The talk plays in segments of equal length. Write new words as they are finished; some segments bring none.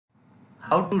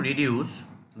How to reduce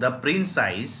the print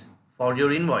size for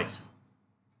your invoice.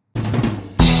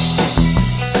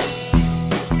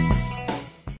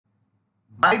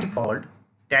 By default,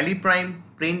 tallyprime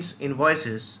prints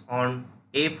invoices on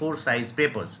A4 size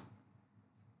papers.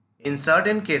 In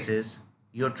certain cases,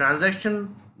 your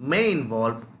transaction may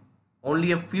involve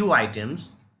only a few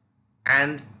items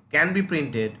and can be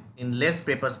printed in less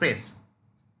paper space.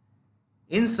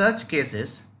 In such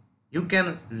cases, you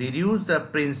can reduce the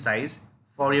print size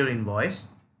for your invoice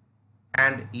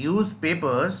and use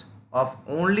papers of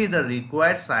only the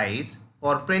required size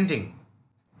for printing.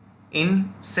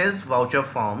 In sales voucher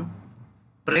form,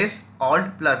 press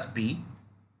Alt plus P,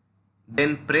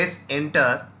 then press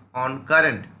Enter on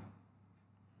current.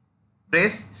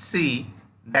 Press C,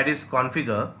 that is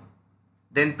configure,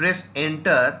 then press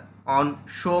Enter on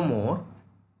show more,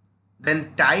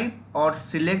 then type or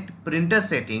select printer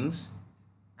settings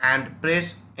and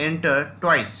press Enter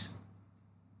twice.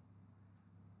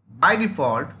 By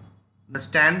default, the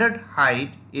standard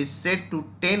height is set to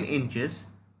 10 inches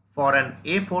for an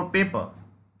A4 paper.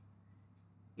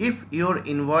 If your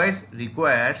invoice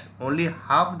requires only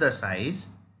half the size,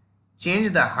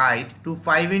 change the height to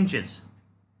 5 inches.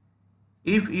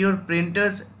 If your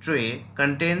printer's tray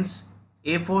contains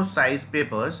A4 size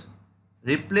papers,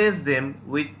 replace them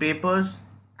with papers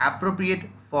appropriate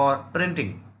for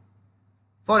printing.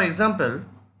 For example,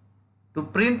 to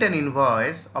print an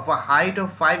invoice of a height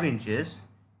of 5 inches,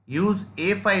 use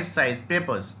A5 size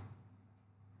papers.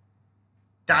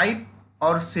 Type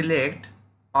or select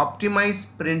Optimize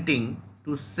Printing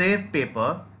to save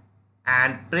paper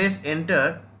and press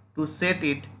Enter to set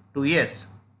it to Yes.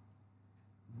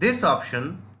 This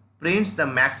option prints the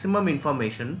maximum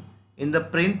information in the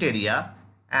print area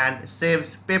and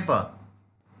saves paper.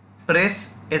 Press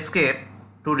Escape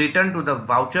to return to the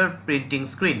voucher printing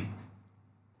screen.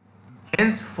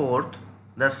 Henceforth,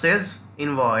 the sales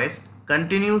invoice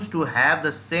continues to have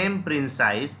the same print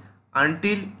size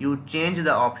until you change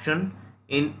the option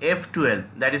in F12,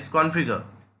 that is configure,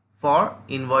 for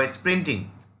invoice printing.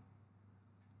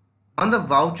 On the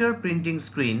voucher printing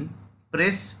screen,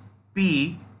 press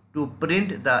P to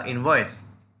print the invoice.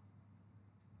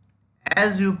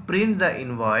 As you print the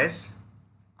invoice,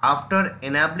 after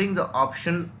enabling the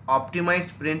option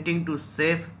Optimize Printing to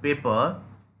save paper,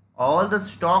 all the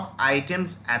stock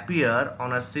items appear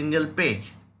on a single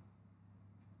page.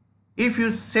 If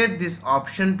you set this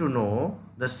option to no,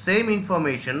 the same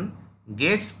information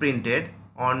gets printed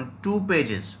on 2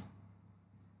 pages.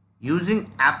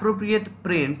 Using appropriate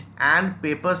print and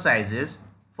paper sizes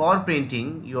for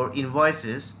printing your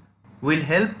invoices will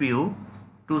help you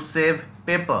to save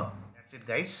paper. That's it,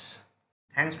 guys.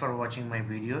 Thanks for watching my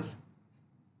videos.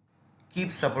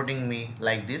 Keep supporting me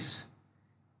like this.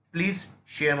 Please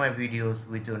share my videos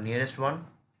with your nearest one.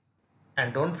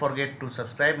 And don't forget to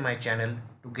subscribe my channel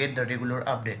to get the regular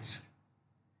updates.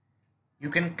 You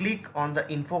can click on the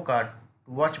info card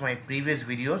to watch my previous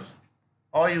videos,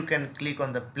 or you can click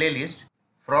on the playlist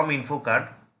from info card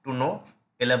to know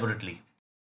elaborately.